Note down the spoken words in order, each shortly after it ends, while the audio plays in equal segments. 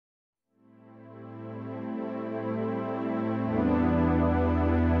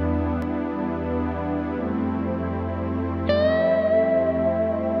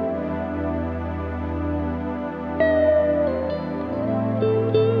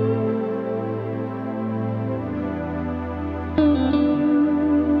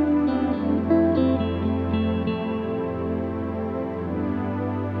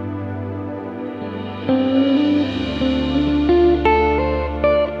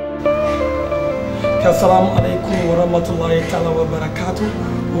Assalamu alaikum wa rahmatullahi ta'ala wa barakatuh.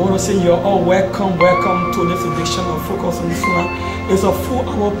 We want to say you're all welcome to this edition of Focus on Islam. It's a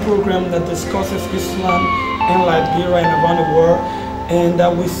full-hour program that discusses Islam in Liberia and around the world. And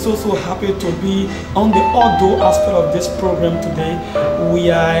we're so happy to be on the audio aspect of this program today. We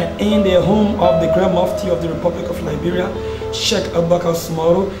are in the home of the Grand Mufti of the Republic of Liberia, Sheik Abubakar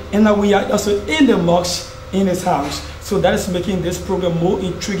Sumaworo, and we are also in the mosque in his house. So that is making this program more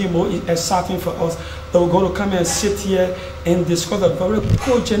intriguing, more exciting for us. That we're going to come and sit here and discuss a very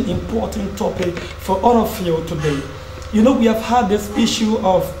cogent, important topic for all of you today. You know, we have had this issue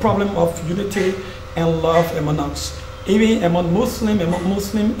of problem of unity and love among us, even among Muslim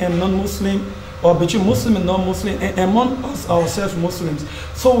and non-Muslim, or between Muslim and non-Muslim, and among us ourselves Muslims.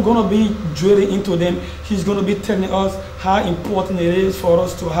 So we're going to be drilling into them. He's going to be telling us how important it is for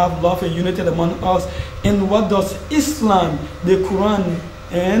us to have love and unity among us, and what does Islam, the Quran,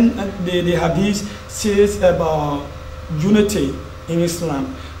 and the Hadith says about unity in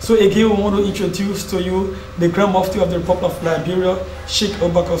Islam. So again, we want to introduce to you the Grand Mufti of the Republic of Liberia, Sheik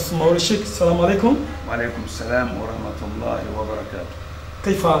Abubakar Sumaworo. Sheik, assalamu alaikum. Wa alaikum salam wa rahmatullahi wa barakatuh.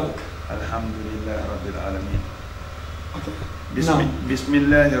 كيف حالك؟ الحمد لله رب العالمين. بسم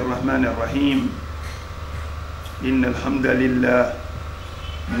الله الرحمن الرحيم. إن الحمد لله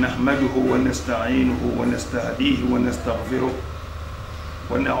نحمده ونستعينه ونستهديه ونستغفره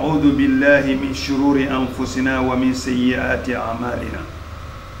ونعوذ بالله من شرور أنفسنا ومن سيئات أعمالنا.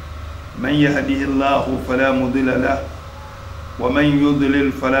 من يهده الله فلا مضل له ومن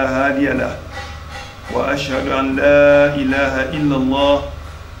يضلل فلا هادي له وأشهد أن لا إله إلا الله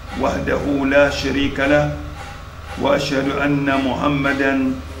وحده لا شريك له وأشهد أن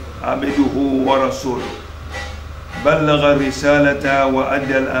محمدا عبده ورسوله بلغ الرسالة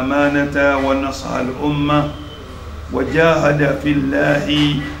وأدى الأمانة ونصح الأمة وجاهد في الله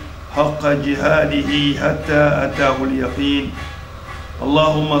حق جهاده حتى أتاه اليقين.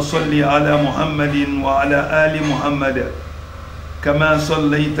 اللهم صل على محمد وعلى آل محمد كما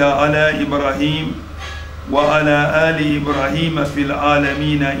صليت على إبراهيم وعلى آل إبراهيم في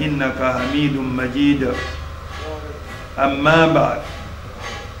العالمين إنك حميد مجيد. أما بعد,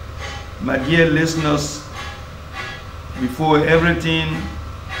 my dear listeners, before everything,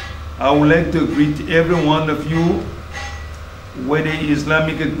 I would like to greet every one of you with the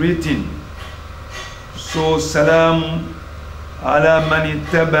Islamic greeting. So, salam ala man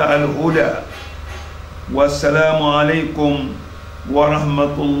ittaba al-huda wa salamu alaykum wa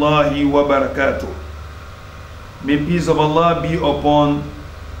rahmatullahi wa barakatuh. May peace of Allah be upon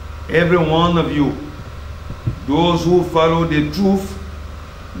every one of you. Those who follow the truth,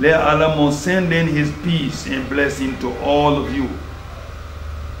 let Allah most send in His peace and blessing to all of you.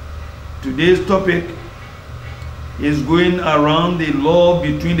 Today's topic is going around the law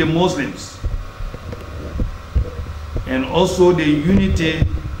between the Muslims and also the unity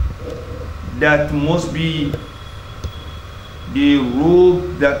that must be the rule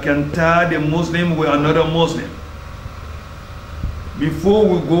that can tie the Muslim with another Muslim. Before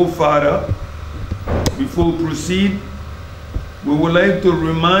we go further, before we proceed, we would like to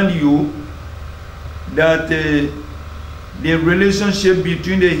remind you that the relationship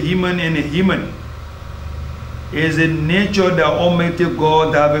between the human and the human is a nature that Almighty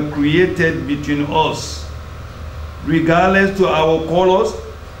God have created between us, regardless to our colors,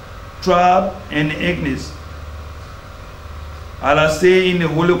 tribe, and ethnicity. Allah say in the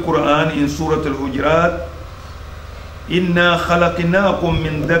Holy Quran in Surah Al-Hujurat, إِنَّا خَلَقْنَاكُم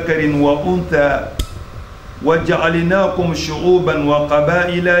مِّن ذَكَرٍ وَأُنثَىٰ وَجَعَلْنَاكُمْ شُعُوبًا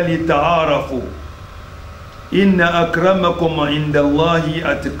وَقَبَائِلَ لِتَعَارَفُوا إِنَّ أَكْرَمَكُمْ عِندَ اللَّهِ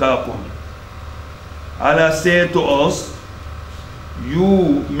أَتْقَاكُمْ. Allah said to us,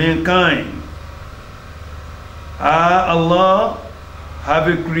 you mankind, Allah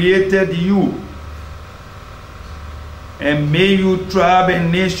have created you and made you tribe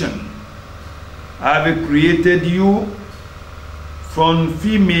and nation. I have created you from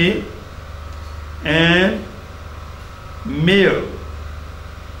female and male.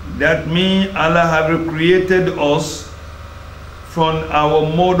 That means Allah have created us from our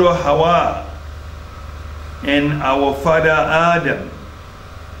mother Hawa and our father Adam.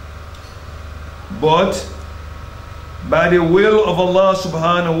 But by the will of Allah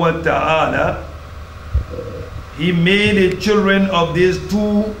subhanahu wa ta'ala, He made the children of these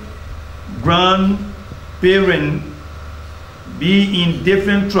two grandparents be in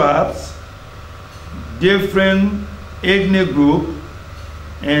different tribes, different ethnic group,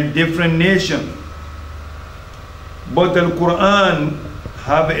 and different nation. But the Quran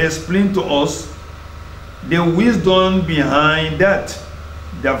have explained to us the wisdom behind that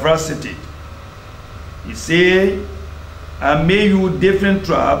diversity. He said, I made you different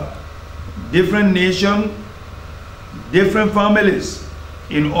tribe, different nation, different families,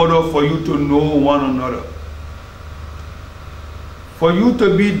 in order for you to know one another. For you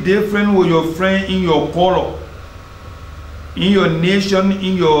to be different with your friend in your color, in your nation,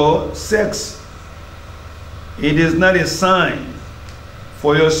 in your sex, it is not a sign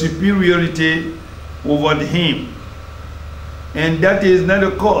for your superiority over him. And that is not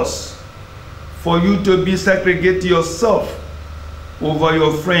a cause for you to be segregate yourself over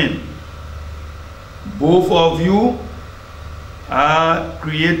your friend. Both of you are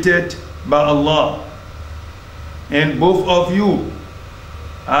created by Allah, and both of you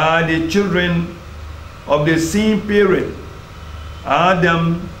are the children of the same parent,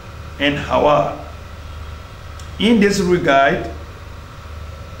 Adam and Hawa. In this regard,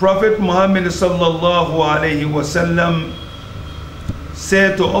 Prophet Muhammad sallallahu alaihi wasallam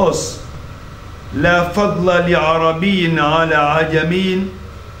said to us, لا فضل لعربي على عجمي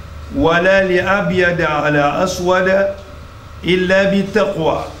ولا لأبيض على أسود إلا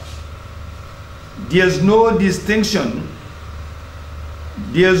بتقوى. There's no distinction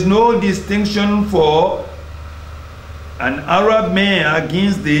for an Arab man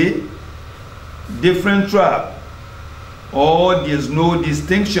against the different tribe, or there's no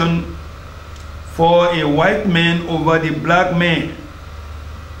distinction for a white man over the black man,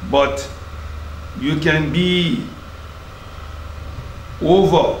 but you can be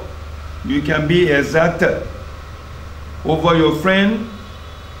exacted over your friend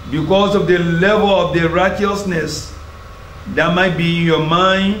because of the level of the righteousness that might be in your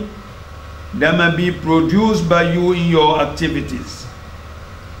mind, that might be produced by you in your activities.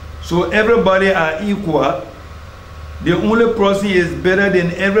 So everybody are equal. The only person is better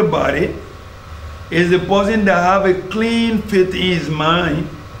than everybody is the person that have a clean faith in his mind.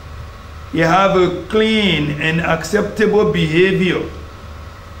 He have a clean and acceptable behavior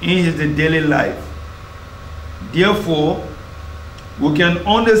in his daily life. Therefore, we can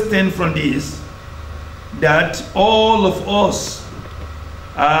understand from this that all of us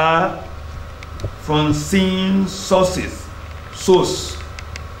are from same sources.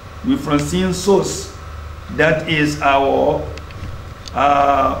 We're from same source. That is our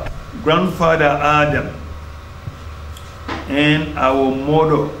grandfather Adam and our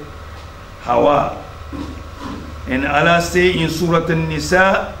mother Hawa. And Allah say in Surah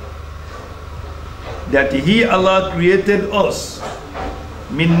An-Nisa that He, Allah, created us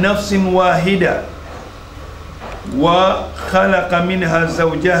min nafsin wahida wa khalaqa minha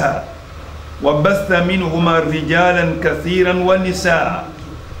zawjaha wa batha minhuma rijalan kathiran wa nisaa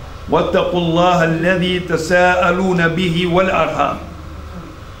wattaqullaha alladhi tasaaluna bihi wal arham.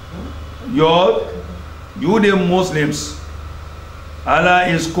 You the Muslims, Allah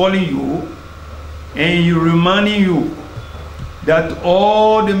is calling you and He reminding you that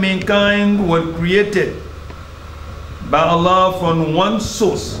all the mankind were created by Allah from one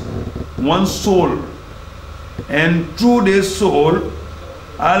source, one soul, and through this soul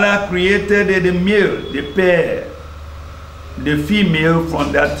Allah created the male, the pair, the female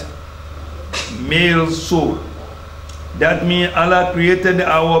from that male soul. That means Allah created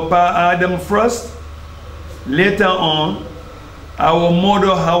our pa Adam first. Later on, our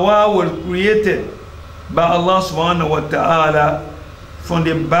mother Hawa was created by Allah subhanahu wa ta'ala from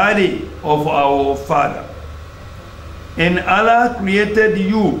the body of our father. And Allah created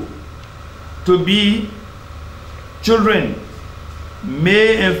you to be children,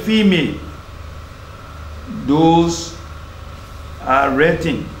 male and female. Those are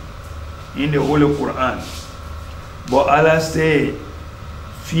written in the Holy Quran. But Allah said,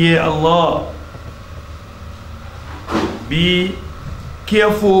 fear Allah. Be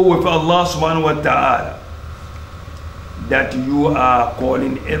careful with Allah subhanahu wa ta'ala that you are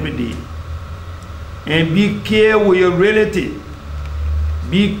calling every day. And be careful with your relative.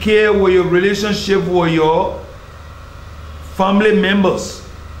 Be careful with your relationship with your family members.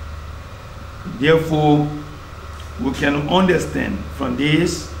 Therefore, we can understand from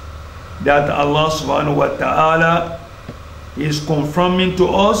this that Allah subhanahu wa ta'ala is confirming to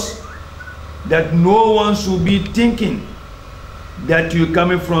us that no one should be thinking that you're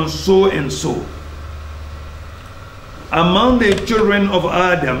coming from so and so. Among the children of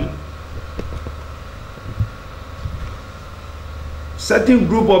Adam, certain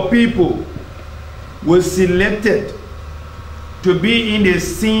group of people were selected to be in the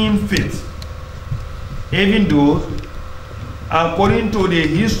same faith, even though according to the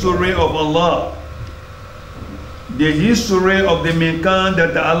history of Allah, the history of the mankind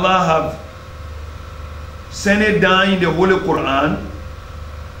that Allah have sent it down in the Holy Quran,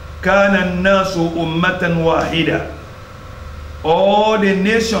 كان الناس أمة واحدة. All the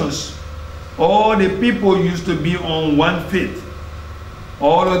nations, all the people used to be on one faith.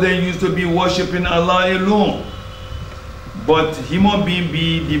 All of them used to be worshiping Allah alone. But human beings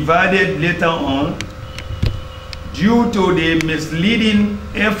be divided later on due to the misleading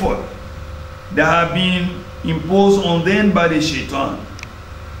effort that have been imposed on them by the shaitan,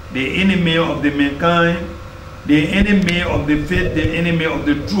 the enemy of the mankind, the enemy of the faith, the enemy of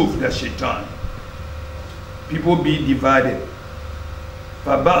the truth, the shaitan. People be divided.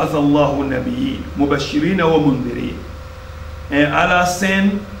 فَبَعْثَ اللَّهُ النَّبِيِّينَ مُبَشِّرِينَ وَمُنذِرِينَ. And Allah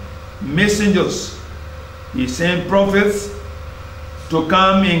sent messengers. He sent prophets to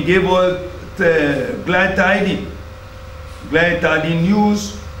come and give us glad tidings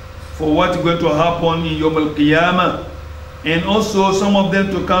news for what's going to happen in Yom Al-Qiyamah. And also some of them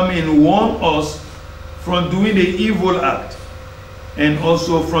to come and warn us from doing the evil act and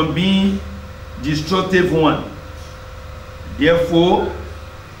also from being destructive one. Therefore,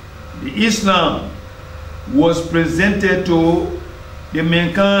 the Islam was presented to the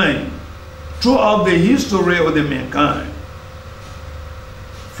mankind throughout the history of the mankind.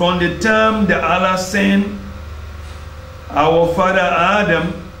 From the time that Allah sent our father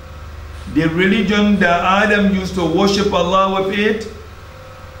Adam, the religion that Adam used to worship Allah with it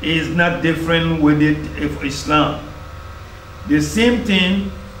is not different with it of Islam. The same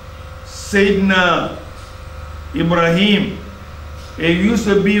thing Sayyidina Ibrahim, he used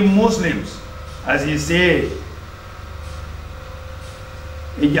to be Muslims, as he said,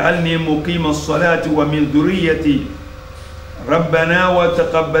 اجعلني مقيم الصلاة ومن ذريتي ربنا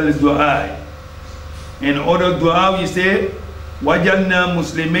وتقبل دعائي. In other dua we say وجعلنا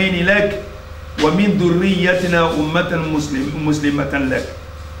مسلمين لك ومن ذريتنا أمة مسلمة لك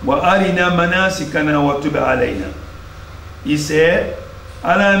وأرنا مناسكنا وتب علينا. He said,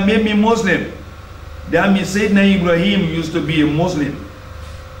 Allah made me Muslim. That means Sayyidina Ibrahim used to be a Muslim.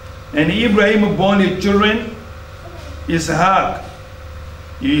 And Ibrahim born his children, Ishaq.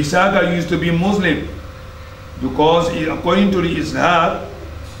 Ishaq used to be Muslim. Because according to the Ishaq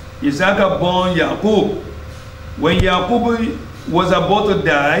born Yaqub. When Yaqub was about to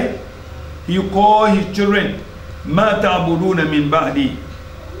die, he called his children, ما تعبدون من بعدي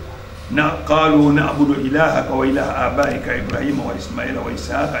قالوا نعبد إلهك وإله آبائك إبراهيم وإسماعيل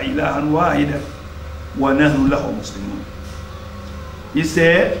وإسحاق إلها واحدا وَنَحْنُ لَهُ مُسْلِمُونَ. He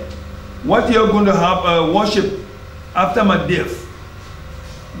said, what you are going to have worship after my death?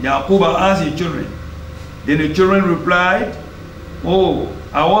 Yaqub asked his children. Then the children replied, oh,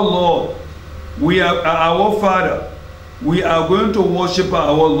 our Lord, we are our Father. We are going to worship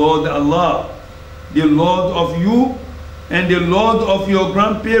our Lord Allah, the Lord of you and the Lord of your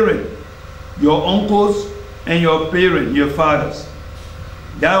grandparents, your uncles and your parents, your fathers.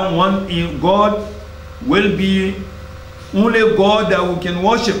 That one God will be only God that we can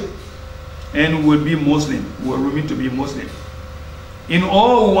worship, and will be Muslim, will remain to be Muslim. In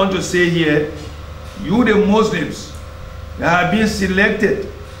all, we want to say here, you the Muslims that have been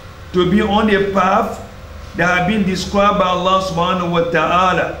selected to be on the path that have been described by Allah subhanahu wa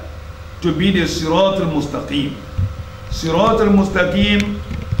ta'ala to be the Sirat al-Mustaqim. Sirat al-Mustaqim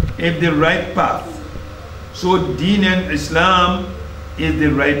is the right path. So Deen and Islam is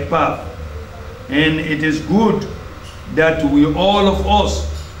the right path. And it is good that we, all of us,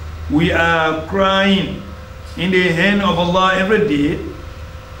 we are crying in the hand of Allah every day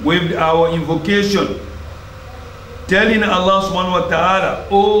with our invocation, telling Allah subhanahu wa ta'ala,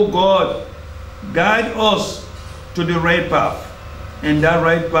 oh God, guide us to the right path. And that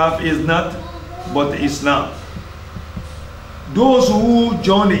right path is not but Islam. Those who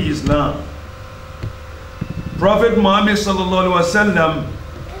join the Islam, Prophet Muhammad sallallahu alaihi wasallam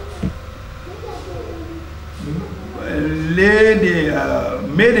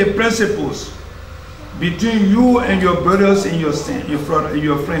made the principles between you and your brothers and your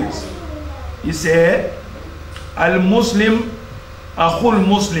friends. He said, Al-Muslim, Akhul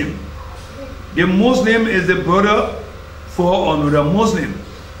Muslim. The Muslim is the brother for another Muslim.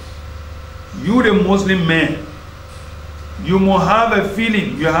 You the Muslim man, you must have a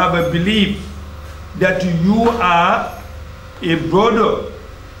feeling, you have a belief that you are a brother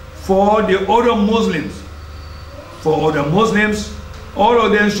for the other Muslims. For other Muslims, all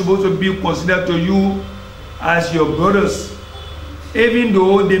of them are supposed to be considered to you as your brothers, even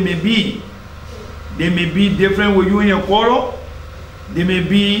though they may be different with you in your quarrel, they may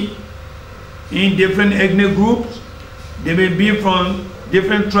be in different ethnic groups, they may be from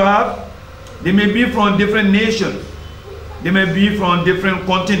different tribes, they may be from different nations, they may be from different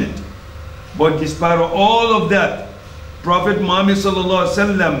continents. But despite all of that, Prophet Muhammad sallallahu alaihi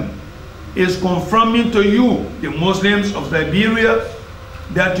wasallam is confirming to you, the Muslims of Liberia,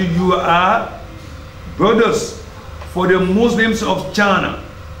 that you are brothers for the Muslims of China.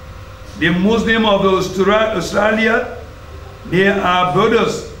 The Muslims of Australia, they are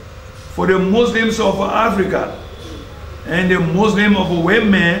brothers for the Muslims of Africa. And the Muslims of white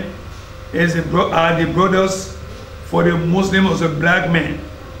men are the brothers for the Muslims of black men.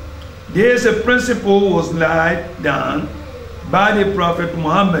 This principle was laid down by the Prophet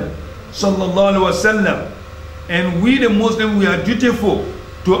Muhammad sallallahu alaihi wasallam, and we the Muslims, we are dutiful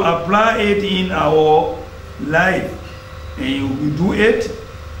to apply it in our life. And if we do it,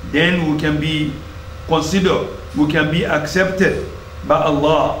 then we can be considered, we can be accepted by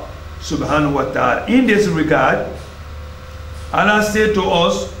Allah subhanahu wa ta'ala. In this regard, Allah said to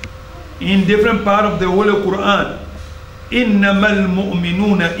us in different part of the Holy Quran, innamal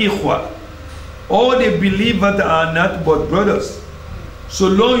mu'minuna ikhwa. All the believers are not but brothers. So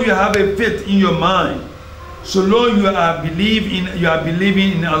long you have a faith in your mind, so long you are believing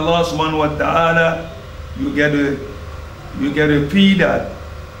in Allah subhanahu wa ta'ala, you get a feel that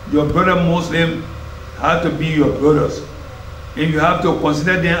your brother Muslim have to be your brothers, and you have to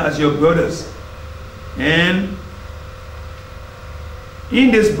consider them as your brothers. And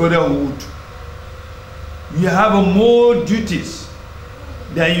in this brotherhood, you have more duties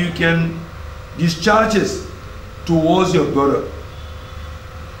that you can discharge towards your brother.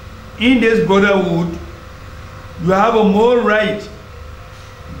 In this brotherhood, you have a more right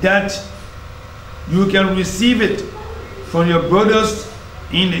that you can receive it from your brothers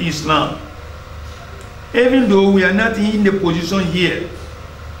in Islam. Even though we are not in the position here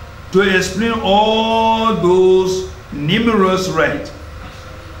to explain all those numerous rights,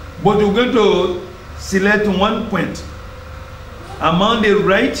 but we're going to select one point among the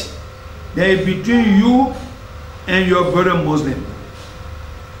rights that is between you and your brother Muslim.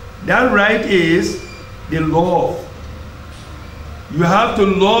 That right is the love. You have to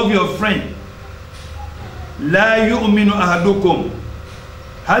love your friend. لا يؤمن أحدكم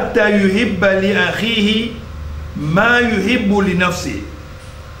حتى يحب لأخيه ما يحب لنفسه.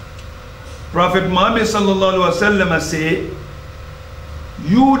 Prophet Muhammad sallallahu alaihi wasallam say,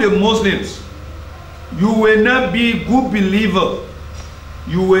 you the Muslims, you will not be good believer,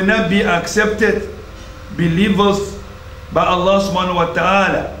 you will not be accepted believers by Allah subhanahu wa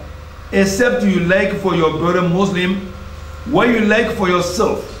ta'ala, except you like for your brother Muslim what you like for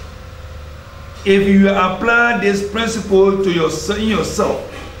yourself. If you apply this principle to yourself,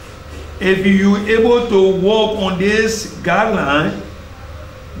 if you are able to walk on this guideline,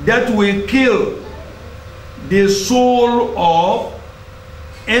 that will kill the soul of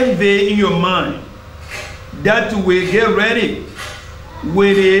envy in your mind, that will get ready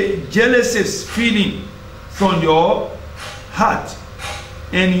with a jealousy feeling from your heart,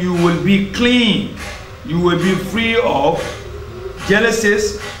 and you will be clean, you will be free of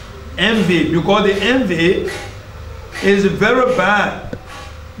jealousy, envy, because the envy is very bad,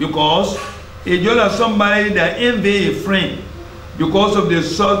 because it's just like somebody that envy a friend because of the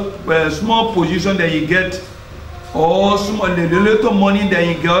small position that you get, or the little money that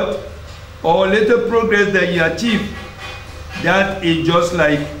you got, or little progress that you achieve. That is just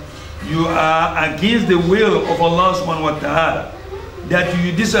like you are against the will of Allah subhanahu wa ta'ala, that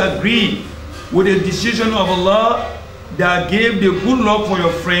you disagree with the decision of Allah that gave the good luck for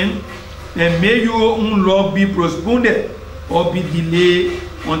your friend, and may your own luck be postponed or be delayed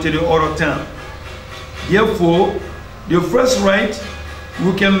until the other time. Therefore, the first right,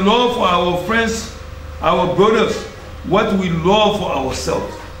 we can love for our friends, our brothers, what we love for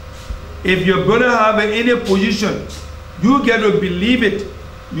ourselves. If your brother have any position, you get to believe it,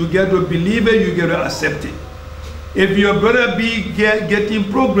 you get to believe it, you get to accept it. If your brother be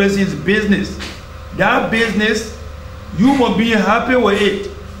getting progress in his business, that business, you will be happy with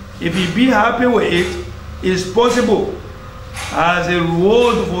it. If you be happy with it, it's possible. As a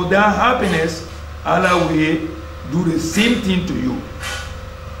reward for that happiness, Allah will do the same thing to you.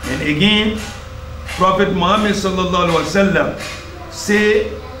 And again, Prophet Muhammad sallallahu alaihi wasallam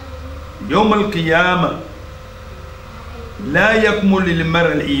say, يوم القيامة لا يكمل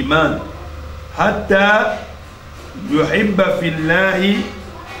للمرء الإيمان حتى يحب في الله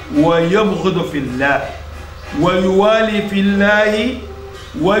ويبغض في الله ويوالي في الله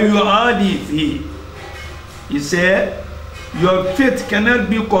ويعادي فيه. He said, your faith cannot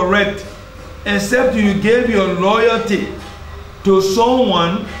be correct except you gave your loyalty to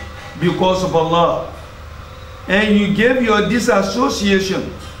someone because of Allah, and you gave your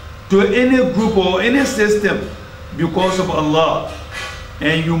disassociation to any group or any system because of Allah,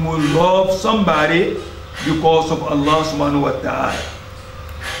 and you will love somebody because of Allah subhanahu wa ta'ala.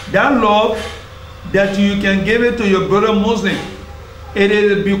 That love that you can give it to your brother Muslim, it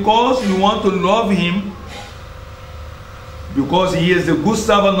is because you want to love him, because he is a good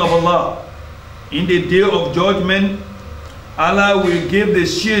servant of Allah. In the day of judgment, Allah will give the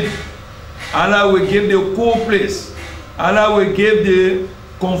shade, Allah will give the cool place, Allah will give the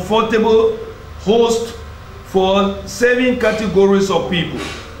comfortable host for 7 categories of people.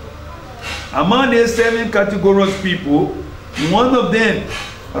 Among these 7 categories of people, one of them,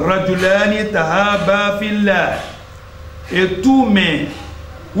 Rajulani Tahaba Fillah, a 2 men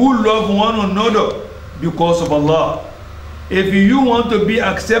who love one another because of Allah. If you want to be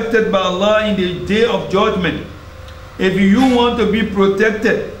accepted by Allah in the day of judgment, if you want to be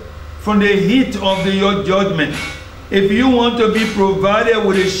protected from the heat of your judgment, if you want to be provided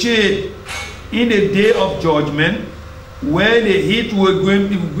with a shade in the day of judgment, where the heat will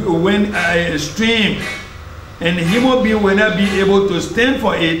go extreme and human being will not be able to stand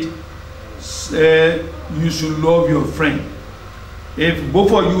for it, you should love your friend. If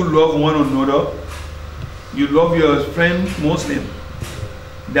both of you love one another, you love your friend Muslim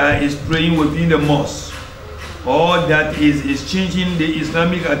that is praying within the mosque, or that is exchanging the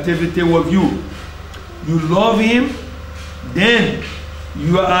Islamic activity with you, you love him, then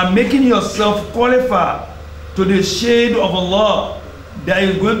you are making yourself qualified to the shade of Allah that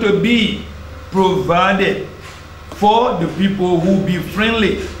is going to be provided for the people who be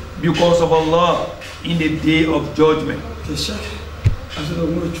friendly because of Allah in the day of judgment. Okay, Sheikh, I said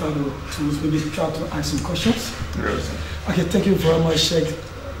I'm going to try to ask some questions. Yes. Okay, thank you very much, Sheikh.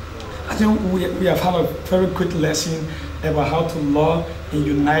 I think we have had a very quick lesson about how to love and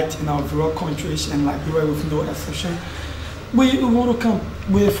unite in our various countries and Liberia with no exception. We want to come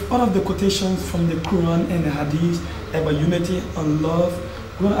with one of the quotations from the Quran and the Hadith about unity and love.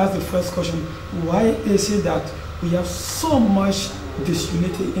 We're going to ask the first question: why is it that we have so much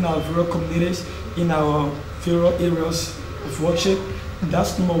disunity in our various communities, in our various areas of worship?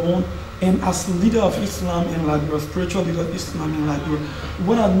 That's number one. And as leader of Islam in Liberia, spiritual leader of Islam in Liberia,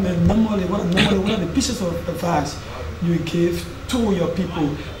 what are the pieces of advice you give to your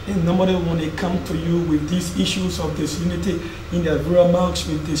people? And normally when they come to you with these issues of disunity in their various mosques,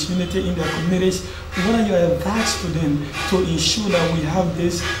 with disunity in their communities, what are your advice to them to ensure that we have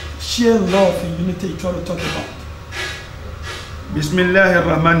this shared love and unity you try to talk about? Bismillahir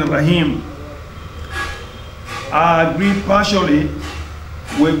Rahmanir Rahim. I agree partially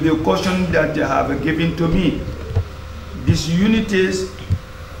with the question that you have given to me. Disunities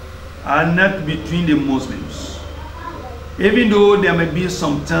are not between the Muslims. Even though there may be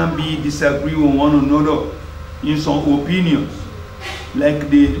sometimes we disagree with one another in some opinions, like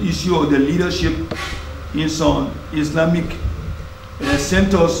the issue of the leadership in some Islamic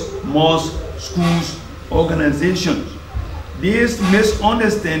centers, mosques, schools, organizations. This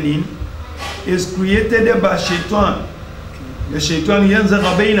misunderstanding is created by Shaitan. The Shaitan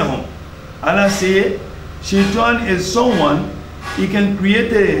yanzagha bainahum. Allah says Shaitan is someone, he can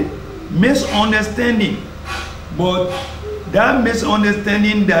create a misunderstanding, but that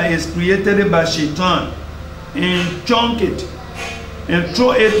misunderstanding that is created by Shaitan and chunk it and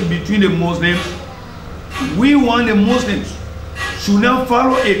throw it between the Muslims, we want the Muslims should not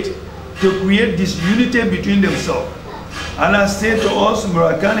follow it to create disunity between themselves. Allah said to us,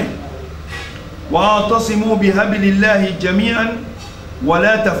 Murakani, وَاعْتَصِمُوا بِحَبْلِ اللَّهِ جَمِيعًا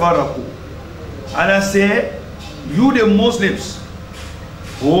وَلَا تَفَرَّقُوا. Allah said, you the Muslims,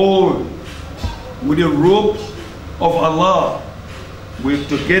 hold with the rope of Allah with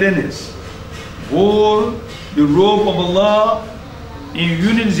togetherness. Hold the rope of Allah in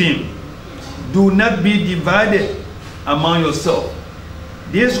unison. Do not be divided among yourself.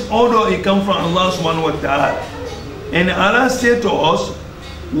 This order, it comes from Allah subhanahu wa ta'ala. And Allah said to us,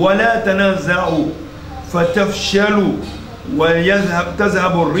 وَلَا تَنَازَعُوا فَتَفْشَلُوا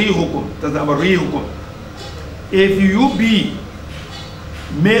وَتَذْهَبُ رِيحُكُمْ. If you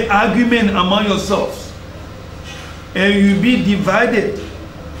make argument among yourselves and you be divided,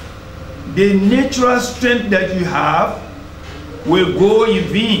 the natural strength that you have will go in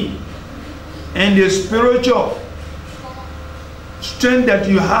vain, and the spiritual strength that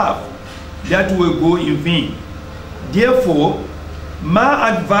you have, that will go in vain. Therefore,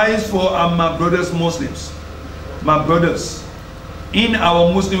 my advice for my brothers Muslims, my brothers in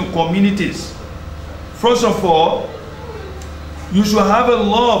our Muslim communities, first of all, you should have a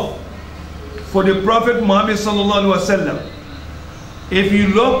love for the Prophet Muhammad sallallahu alaihi wasallam. If you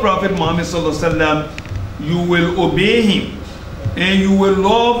love Prophet Muhammad sallallahu alaihi wasallam, you will obey him, and you will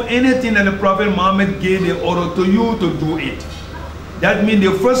love anything that the Prophet Muhammad gave the order to you to do it. That means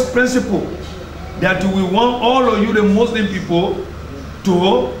the first principle that we want all of you, the Muslim people,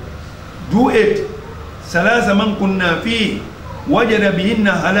 to do it. ثلاث من كنا فيه وجد بهن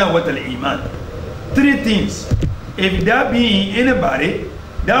حلاوة الإيمان. Three things. If that be anybody,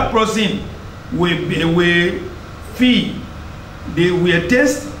 that person will feel, they will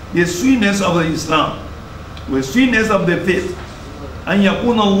taste the sweetness of the Islam, the sweetness of the faith. أن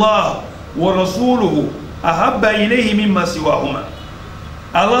يكون الله ورسوله أحب إليه مما سواهما.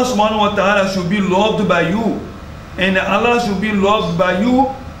 Allah subhanahu wa ta'ala should be loved by you, and Allah should be loved by you,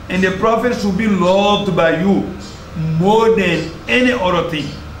 and the Prophet should be loved by you more than any other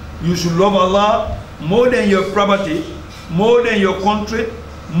thing. You should love Allah more than your property, more than your country,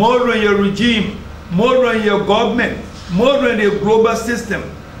 more than your regime, more than your government, more than the global system.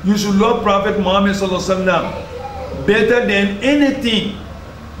 You should love Prophet Muhammad sallallahu alaihi wasallam better than anything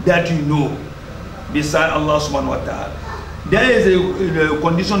that you know beside Allah subhanahu wa ta'ala. That is a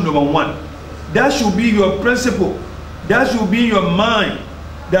condition number one. That should be your principle. That should be your mind.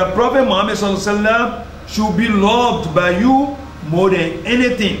 That Prophet Muhammad sallallahu alaihi wasallam should be loved by you more than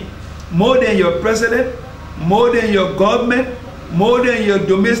anything, more than your president, more than your government, more than your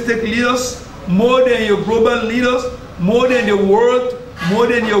domestic leaders, more than your global leaders, more than the world, more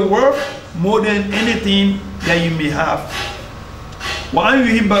than your work, more than anything that you may have. وَأَنْ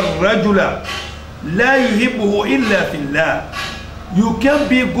يُحِبَّ الرَّجُلَ لَا يُحِبُّهُ إِلَّا فِي اللَّهِ. You can't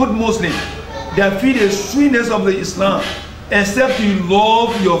be a good Muslim that feel the sweetness of the Islam except you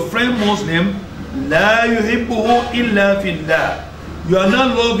love your friend Muslim. لَا يُحِبُّهُ إِلَّا فِي اللَّهِ. You are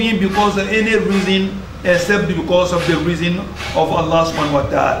not loving because of any reason except because of the reason of Allah subhanahu wa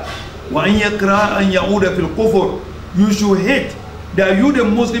ta'ala. وَأَنْ يَكْرَهَ أَنْ يَعُودَ فِي الْكُفْرِ. You should hate that you, the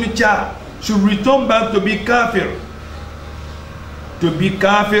Muslim child, should return back to be kafir. To be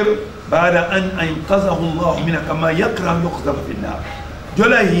kafir بعد أن أنقذه الله منك كما يكره يقذف في النار. Just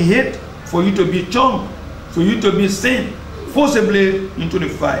like he hate for you to be chunk, for you to be sent forcibly into the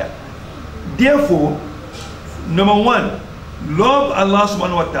fire. Therefore, number one, love Allah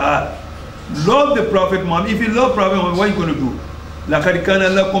subhanahu wa ta'ala. Love the Prophet Muhammad. If you love Prophet Muhammad, what are you going to do? لَقَدْ كَانَ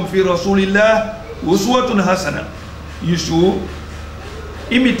لَكُمْ فِي رَسُولِ اللَّهِ أُسْوَةٌ حَسَنَةٌ. You should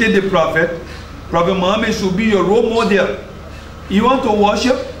imitate the Prophet. Prophet Muhammad should be your role model. You want to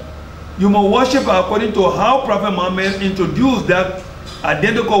worship? You must worship according to how Prophet Muhammad introduced that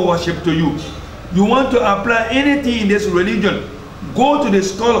identical worship to you. You want to apply anything in this religion, go to the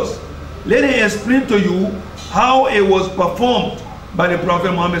scholars. Let them explain to you how it was performed by the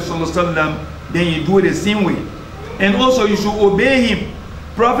Prophet Muhammad sallallahu alaihi wasallam. Then you do it the same way. And also you should obey him.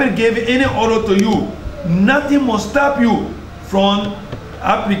 Prophet gave any order to you. Nothing must stop you from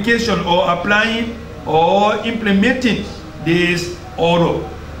application or applying or implementing this order.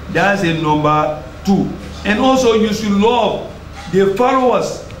 That's a number two. And also you should love the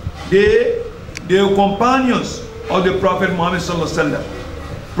followers, the companions of the Prophet Muhammad sallallahu alaihi wasallam.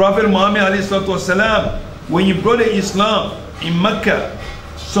 Prophet Muhammad alayhi salatu wasalam, when he brought Islam in Mecca,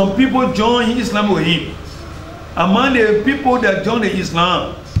 some people joined Islam with him. Among the people that joined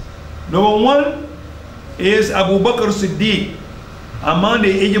Islam, number one is Abu Bakr Siddiq. Among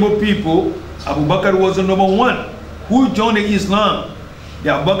the eligible people, Abu Bakr was the number one who joined Islam. The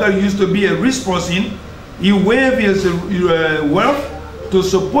Abu Bakr used to be a rich person. He waived his wealth to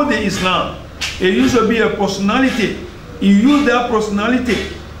support the Islam. He used to be a personality. He used that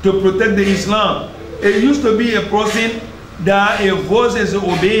personality to protect the Islam. He used to be a person that a voice is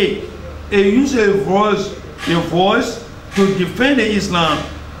obeyed. He used a voice to defend the Islam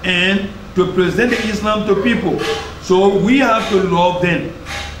and to present the Islam to people. So we have to love them.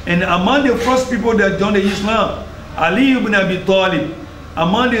 And among the first people that joined the Islam, Ali ibn Abi Talib.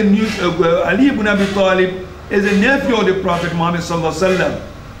 Among the new Ali ibn Abi Talib is a nephew of the Prophet Muhammad sallallahu alaihi wasallam.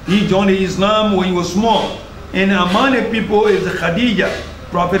 He joined Islam when he was small. And among the people is Khadija,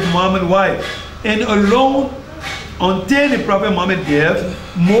 Prophet Muhammad's wife. And alone, until the Prophet Muhammad died,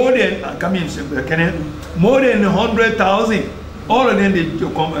 more than 100,000, all of them they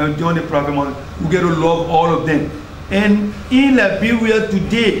joined the Prophet Muhammad. We get to love all of them. And in Liberia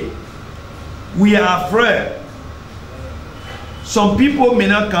today, we are afraid. Some people may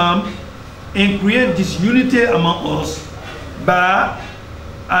not come and create disunity among us by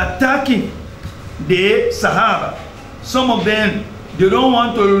attacking the Sahaba. Some of them, they don't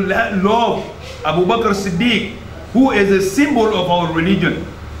want to love Abu Bakr Siddiq, who is a symbol of our religion.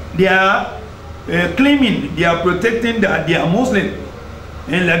 They are claiming, they are protecting that they are Muslim.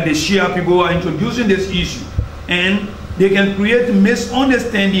 And like the Shia people are introducing this issue. And they can create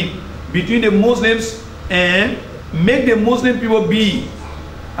misunderstanding between the Muslims and make the Muslim people be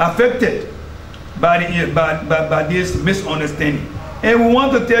affected by this misunderstanding. And we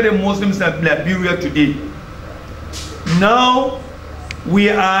want to tell the Muslims that Liberia today, now we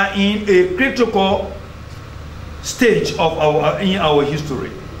are in a critical stage of our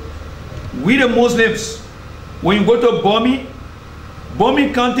history. We the Muslims, when you go to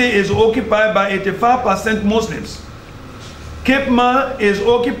Bomi County is occupied by 85% Muslims. Cape Ma is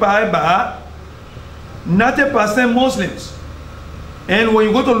occupied by 90% Muslims. And when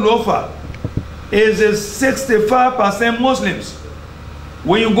you go to Lofa, it is 65% Muslims.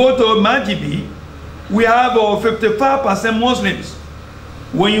 When you go to Majibi, we have 55% Muslims.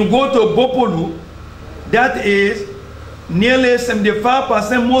 When you go to Bopolu, that is nearly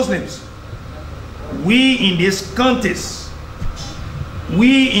 75% Muslims. We in these counties,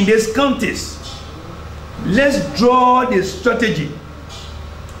 let's draw the strategy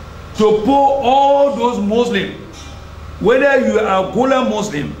to pull all those Muslims, whether you are Gola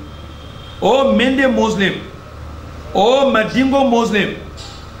Muslim, or Mende Muslim, or Madingo Muslim,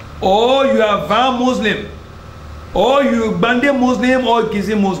 or you are Van Muslim, or you Bande Muslim or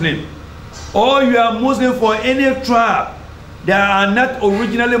Gizi Muslim, or you are Muslim for any tribe that are not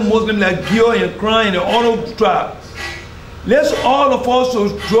originally Muslim like Gio and Kran and all of tribes. Let's all of us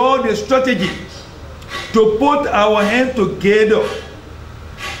draw the strategy to put our hands together.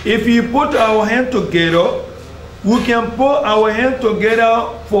 If we put our hands together, we can put our hands together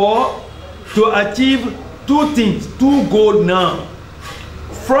to achieve two things, two goals now.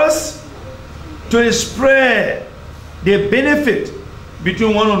 First, to spread the benefit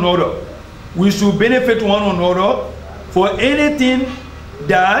between one another. We should benefit one another for anything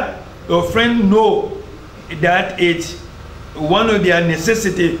that your friend know that it's one of their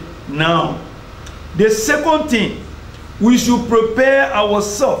necessity now. The second thing, we should prepare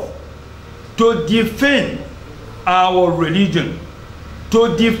ourselves to defend our religion,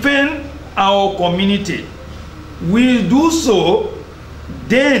 to defend our community. We do so,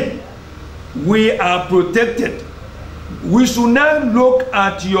 then we are protected. We should not look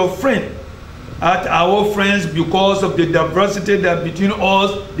at your friend, at our friends, because of the diversity that between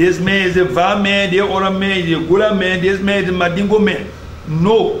us. This man is a Va man, the other man is a Gula man, this man is a Madingo man.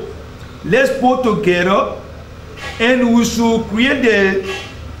 No. Let's put together and we should create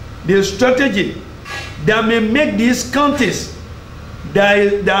the strategy that may make these counties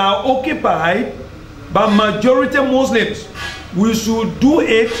that are occupied by majority Muslims. We should do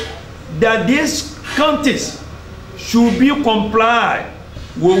it that these counties should be complied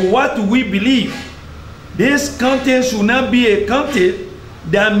with what we believe. This county should not be a county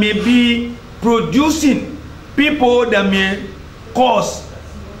that may be producing people that may cause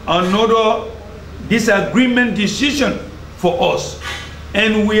another disagreement decision for us.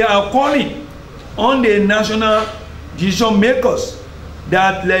 And we are calling on the national decision makers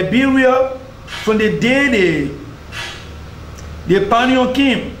that Liberia, from the day the pioneer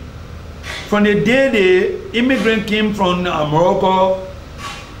came, from the day the immigrant came from Morocco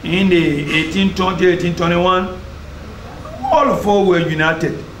in the 1820, 1821, all of us were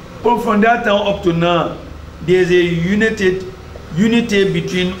united. But from that time up to now, there's a unity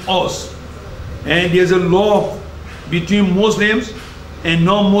between us. And there's a love between Muslims and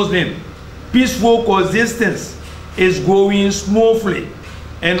non-Muslims. Peaceful coexistence is going smoothly.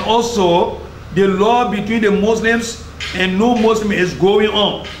 And also, the love between the Muslims and non-Muslims is going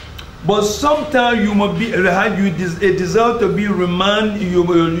on. But sometimes you must be, you deserve to be reminded.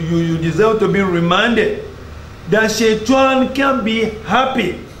 You deserve to be reminded that Shaitan can be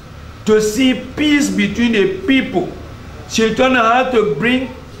happy to see peace between the people. Shaitan has to bring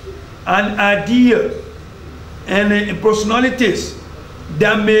an idea and personalities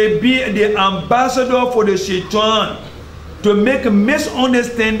that may be the ambassador for the Shaitan to make a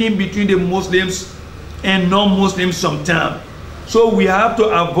misunderstanding between the Muslims and non-Muslims sometimes. So we have to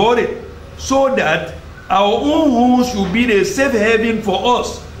avoid it so that our own home should be the safe haven for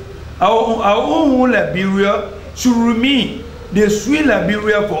us. Our own home Liberia should remain the sweet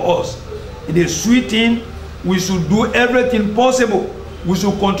Liberia for us. The sweet thing, we should do everything possible. We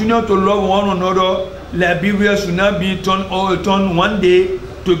should continue to love one another. Liberia should not be turned one day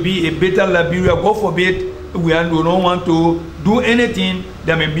to be a better Liberia. God forbid, we don't want to do anything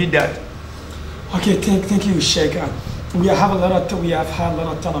that may be that. Okay, thank you, Sheik. We have had a lot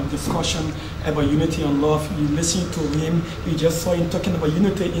of time of discussion about unity and love. You listen to him, you just saw him talking about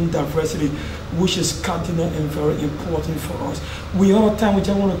unity in diversity, which is cardinal and very important for us. We all the time, we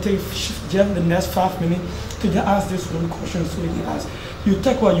just want to take just the next 5 minutes to just ask this one question. So he asked, you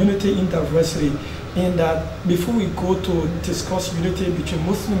talk about unity in diversity, and that before we go to discuss unity between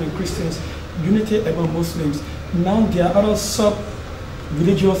Muslims and Christians, unity among Muslims, now there are other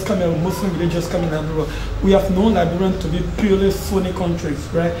religious coming, Muslim religious coming abroad. We have known Liberia to be purely Sunni countries,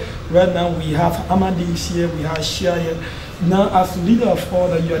 right? Right now we have Ahmadis here, we have Shia here. Now, as leader of all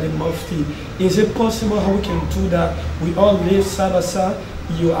that you are the Mufti, is it possible how we can do that? We all live side by side.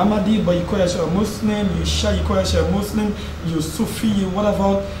 You Ahmadi, but you call yourself a Muslim. You Shia, you call yourself a Muslim. You Sufi, you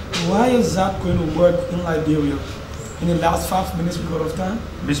whatever. Why is that going to work in Liberia? In the last 5 minutes we got of time.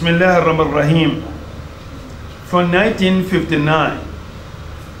 Bismillah ar-Rahman ar-Rahim. From 1959,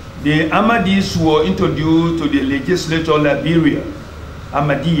 the Ahmadis were introduced to the legislature of Liberia,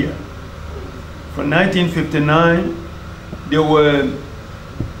 Ahmadiyya. From 1959, they were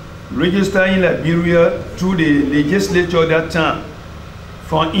registered in Liberia through the legislature at that time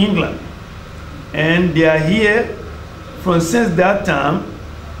from England. And they are here from since that time.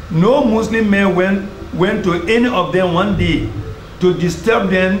 No Muslim man went to any of them one day to disturb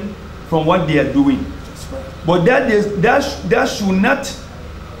them from what they are doing. But that should not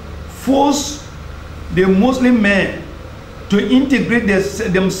force the Muslim man to integrate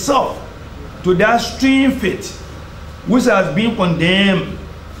themselves to that stream faith, which has been condemned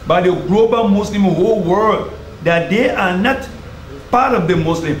by the global Muslim whole world, that they are not part of the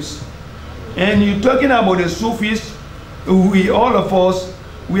Muslims. And you're talking about the Sufis, all of us,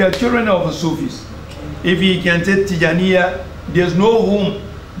 we are children of the Sufis. If you can say Tijaniya, there's no home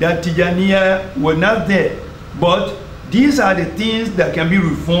that Tijaniya were not there. But these are the things that can be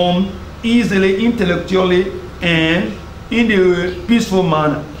reformed easily, intellectually, and in a peaceful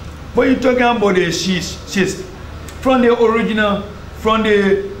manner. But you're talking about the Shiites. From the original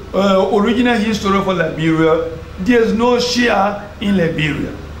history of Liberia, there's no Shia in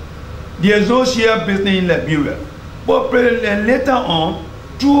Liberia. There's no Shia business in Liberia. But later on,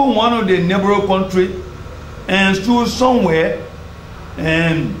 through one of the neighboring countries and through somewhere,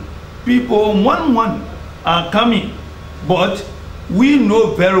 and people one are coming. But we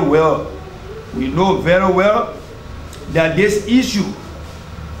know very well that this issue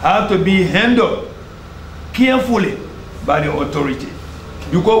has to be handled carefully by the authority,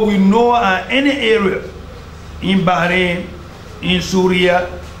 because we know any area in Bahrain, in Syria,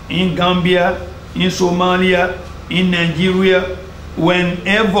 in Gambia, in Somalia, in Nigeria,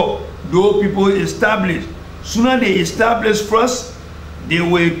 whenever those people establish, sooner they establish first, they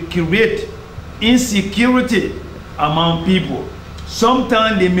will create insecurity among people.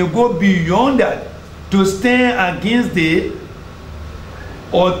 Sometimes they may go beyond that to stand against the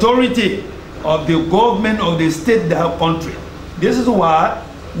authority of the government of the state, that country. This is why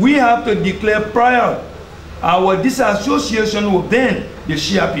we have to declare prior our disassociation with them, the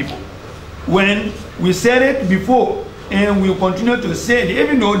Shia people. When we said it before, and we continue to say it,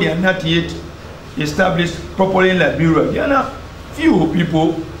 even though they are not yet established properly in Liberia, there are not few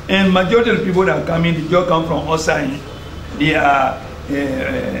people, and majority of the people that come in, they just come from outside. They are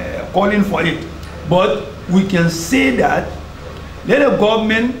calling for it. But we can say that let the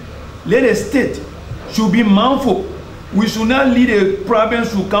government, let the state should be mindful. We should not leave the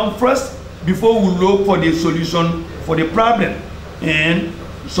problems to come first before we look for the solution for the problem. And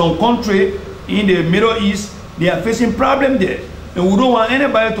some country in the Middle East, they are facing problem there. And we don't want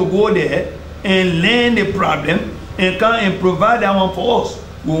anybody to go there and learn the problem and come and provide that one for us.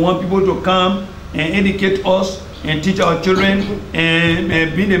 We want people to come and educate us and teach our children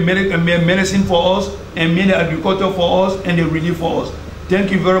and be the medicine for us and be the agriculture for us and the relief for us.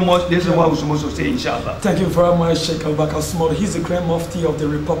 Thank you very much. This is what we're supposed to say, inshallah. Thank you very much, Sheik Abubakar Sumaworo. He's the Grand Mufti of the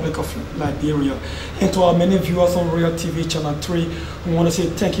Republic of Liberia. And to our many viewers on Royal TV Channel 3, we want to say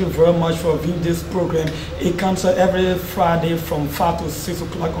thank you very much for viewing this program. It comes out every Friday from 5 to 6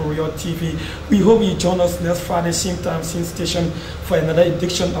 o'clock on Royal TV. We hope you join us next Friday, same time, same station, for another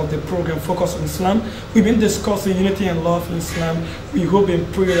edition of the program Focus on Islam. We've been discussing unity and love in Islam. We hope and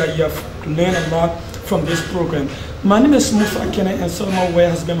pray that you have learned a lot from this program. My name is Musa Kenneh, and Solomon Way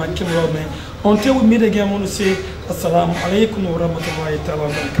has been my cameraman. Until we meet again, I want to say Assalamu alaikum wa rahmatullahi wa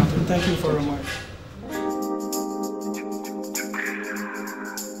barakatuh. Thank you very much.